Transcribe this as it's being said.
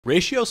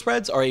Ratio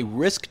spreads are a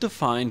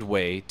risk-defined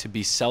way to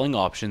be selling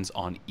options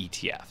on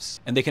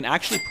ETFs, and they can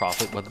actually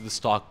profit whether the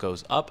stock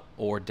goes up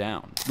or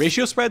down.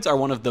 Ratio spreads are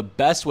one of the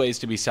best ways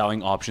to be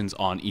selling options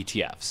on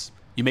ETFs.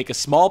 You make a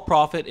small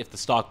profit if the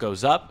stock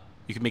goes up,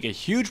 you can make a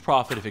huge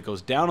profit if it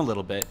goes down a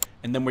little bit,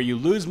 and then where you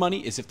lose money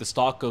is if the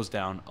stock goes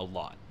down a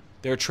lot.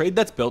 They're a trade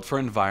that's built for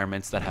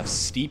environments that have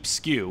steep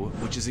skew,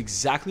 which is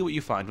exactly what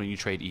you find when you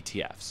trade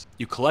ETFs.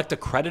 You collect a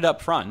credit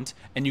up front,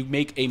 and you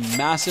make a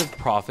massive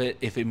profit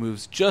if it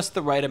moves just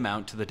the right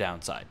amount to the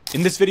downside.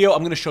 In this video, I'm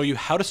going to show you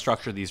how to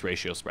structure these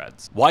ratio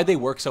spreads, why they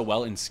work so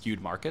well in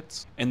skewed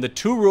markets, and the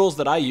two rules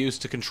that I use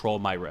to control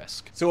my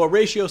risk. So a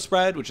ratio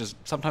spread, which is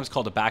sometimes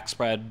called a back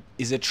spread,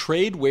 is a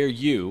trade where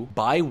you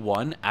buy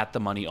one at the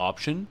money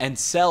option and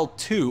sell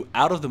two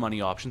out of the money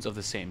options of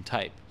the same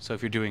type. So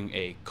if you're doing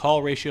a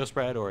call ratio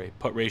spread or a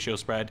put ratio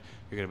spread,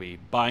 you're going to be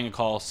buying a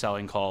call,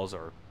 selling calls,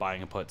 or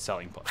buying a put,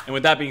 selling put. And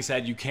with that being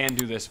said, you can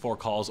do this for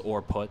calls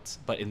or puts,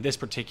 but in this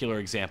particular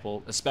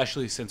example,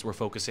 especially since we're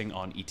focusing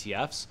on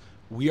ETFs,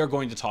 we are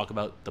going to talk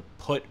about the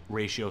put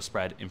ratio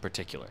spread in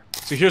particular.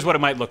 So here's what it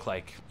might look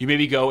like. You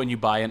maybe go and you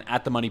buy an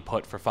at the money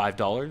put for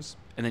 $5,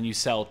 and then you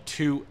sell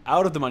two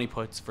out of the money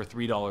puts for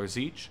 $3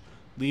 each,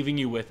 leaving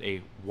you with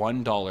a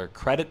 $1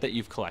 credit that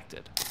you've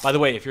collected. By the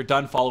way, if you're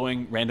done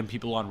following random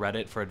people on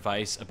Reddit for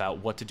advice about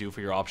what to do for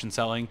your option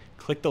selling,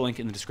 click the link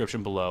in the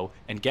description below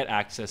and get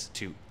access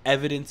to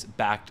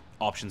evidence-backed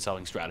option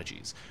selling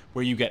strategies,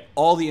 where you get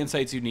all the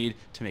insights you need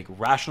to make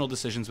rational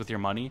decisions with your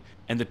money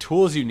and the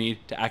tools you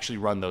need to actually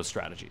run those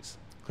strategies.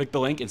 Click the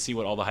link and see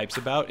what all the hype's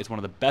about. It's one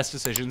of the best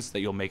decisions that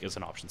you'll make as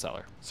an option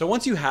seller. So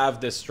once you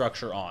have this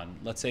structure on,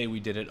 let's say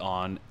we did it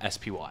on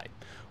SPY.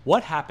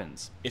 What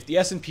happens if the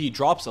S&P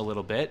drops a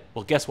little bit?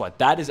 Well, guess what?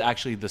 That is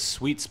actually the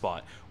sweet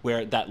spot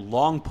where that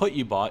long put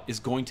you bought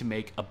is going to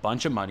make a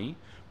bunch of money,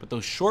 but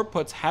those short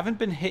puts haven't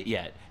been hit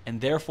yet,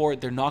 and therefore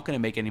they're not going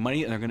to make any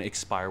money and they're going to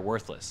expire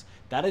worthless.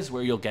 That is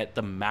where you'll get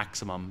the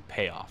maximum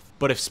payoff.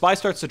 But if SPY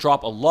starts to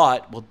drop a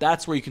lot, well,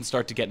 that's where you can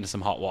start to get into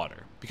some hot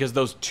water, because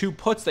those two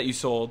puts that you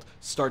sold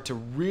start to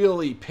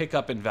really pick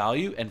up in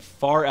value and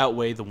far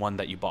outweigh the one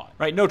that you bought,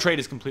 right? No trade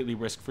is completely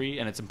risk-free,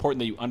 and it's important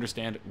that you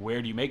understand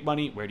where do you make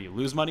money, where do you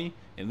lose money.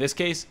 In this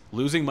case,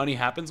 losing money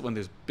happens when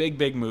there's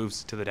big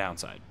moves to the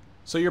downside.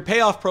 So your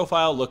payoff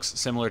profile looks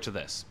similar to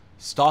this.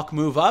 Stock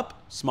move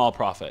up, small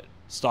profit.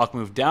 Stock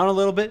move down a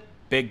little bit,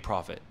 big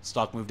profit.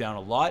 Stock move down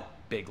a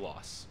lot, big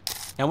loss.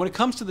 Now, when it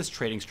comes to this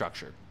trading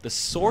structure, the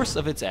source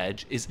of its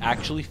edge is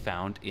actually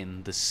found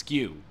in the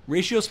skew.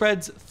 Ratio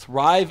spreads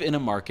thrive in a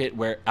market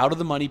where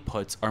out-of-the-money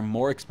puts are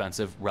more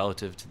expensive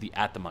relative to the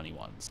at-the-money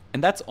ones.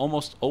 And that's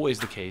almost always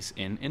the case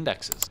in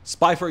indexes.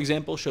 SPY, for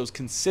example, shows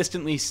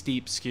consistently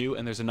steep skew,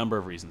 and there's a number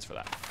of reasons for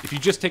that. If you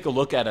just take a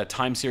look at a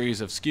time series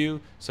of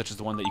skew, such as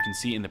the one that you can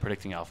see in the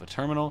Predicting Alpha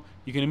terminal,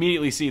 you can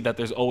immediately see that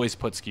there's always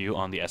put skew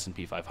on the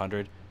S&P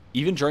 500.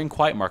 Even during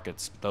quiet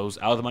markets, those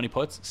out-of-the-money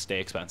puts stay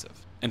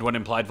expensive. And when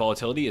implied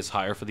volatility is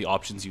higher for the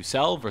options you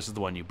sell versus the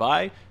one you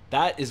buy,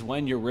 that is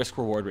when your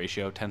risk-reward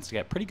ratio tends to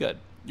get pretty good.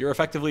 You're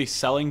effectively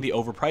selling the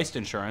overpriced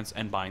insurance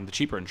and buying the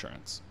cheaper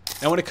insurance.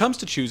 Now, when it comes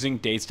to choosing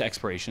dates to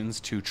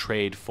expirations to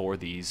trade for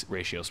these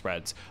ratio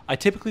spreads, I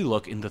typically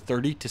look in the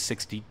 30 to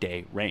 60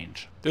 day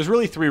range. There's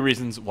really three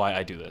reasons why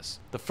I do this.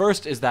 The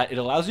first is that it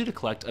allows you to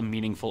collect a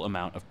meaningful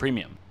amount of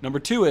premium. Number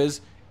two is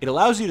it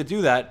allows you to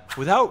do that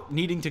without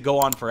needing to go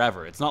on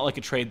forever. It's not like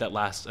a trade that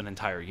lasts an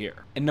entire year.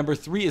 And number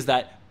three is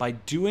that by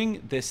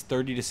doing this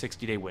 30 to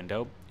 60 day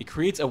window, it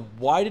creates a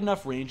wide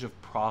enough range of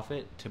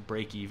profit to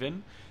break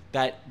even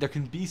that there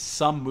can be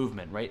some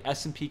movement, right?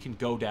 S&P can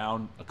go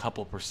down a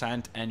couple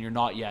percent and you're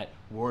not yet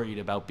worried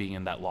about being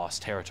in that loss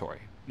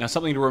territory. Now,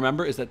 something to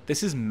remember is that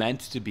this is meant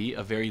to be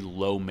a very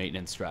low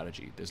maintenance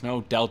strategy. There's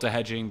no delta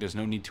hedging. There's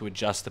no need to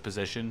adjust the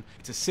position.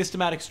 It's a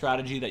systematic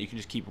strategy that you can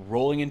just keep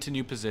rolling into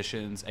new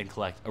positions and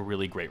collect a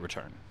really great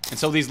return. And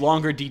so these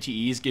longer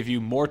DTEs give you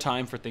more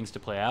time for things to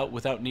play out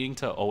without needing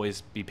to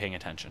always be paying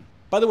attention.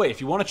 By the way,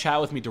 if you want to chat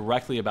with me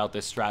directly about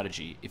this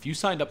strategy, if you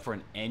signed up for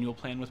an annual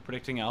plan with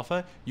Predicting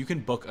Alpha, you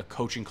can book a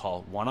coaching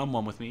call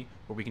one-on-one with me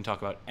where we can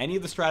talk about any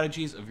of the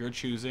strategies of your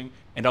choosing,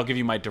 and I'll give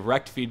you my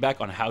direct feedback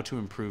on how to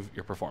improve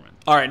your performance.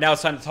 All right, now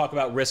it's time to talk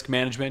about risk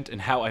management and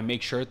how I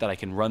make sure that I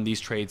can run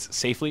these trades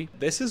safely.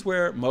 This is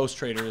where most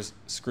traders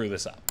screw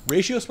this up.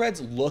 Ratio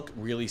spreads look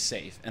really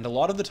safe, and a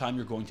lot of the time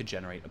you're going to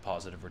generate a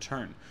positive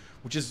return,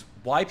 which is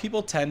why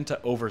people tend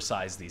to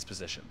oversize these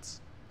positions.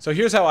 So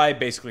here's how I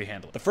basically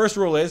handle it. The first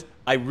rule is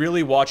I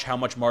really watch how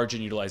much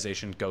margin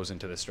utilization goes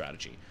into this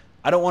strategy.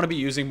 I don't want to be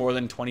using more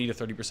than 20 to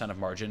 30% of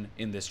margin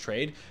in this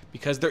trade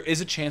because there is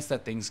a chance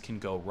that things can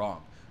go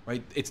wrong,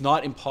 right? It's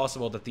not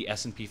impossible that the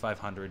S&P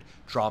 500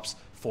 drops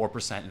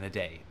 4% in a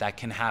day. That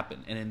can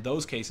happen. And in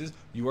those cases,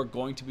 you are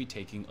going to be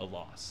taking a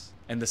loss.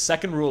 And the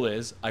second rule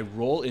is I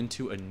roll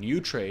into a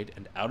new trade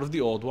and out of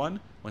the old one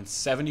when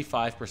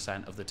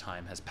 75% of the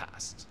time has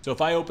passed. So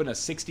if I open a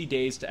 60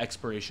 days to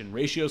expiration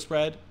ratio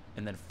spread,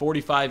 and then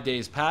 45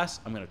 days pass,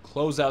 I'm going to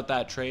close out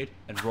that trade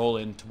and roll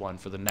into one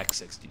for the next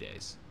 60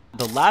 days.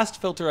 The last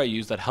filter I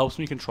use that helps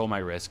me control my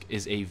risk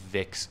is a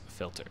VIX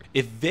filter.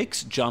 If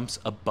VIX jumps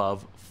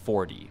above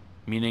 40,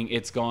 meaning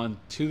it's gone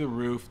to the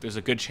roof, there's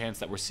a good chance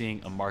that we're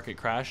seeing a market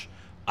crash,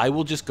 I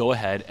will just go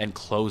ahead and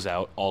close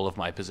out all of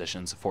my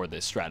positions for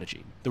this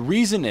strategy. The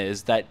reason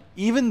is that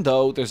even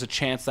though there's a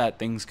chance that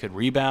things could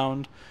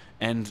rebound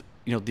and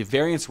the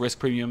variance risk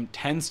premium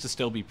tends to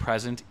still be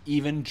present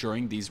even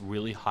during these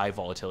really high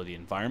volatility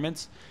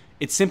environments,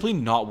 it's simply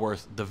not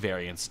worth the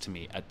variance to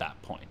me at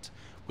that point.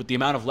 With the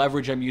amount of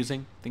leverage I'm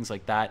using, things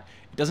like that,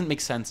 it doesn't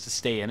make sense to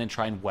stay in and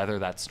try and weather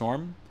that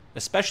storm,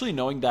 especially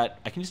knowing that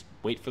I can just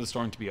wait for the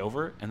storm to be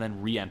over and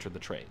then re-enter the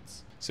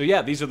trades. So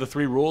yeah, these are the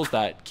 3 rules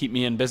that keep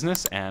me in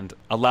business and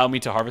allow me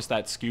to harvest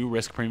that skew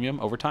risk premium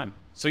over time.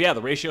 So yeah,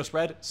 the ratio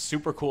spread,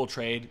 super cool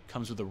trade,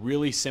 comes with a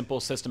really simple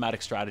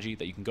systematic strategy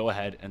that you can go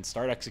ahead and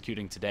start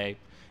executing today.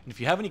 And if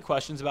you have any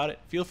questions about it,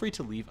 feel free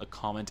to leave a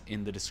comment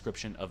in the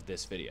description of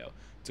this video.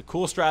 It's a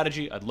cool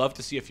strategy. I'd love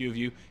to see a few of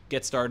you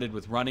get started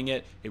with running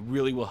it. It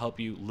really will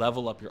help you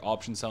level up your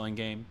option selling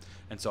game.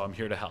 And so I'm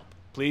here to help.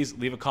 Please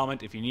leave a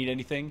comment if you need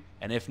anything.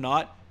 And if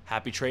not,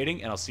 happy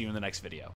trading, and I'll see you in the next video.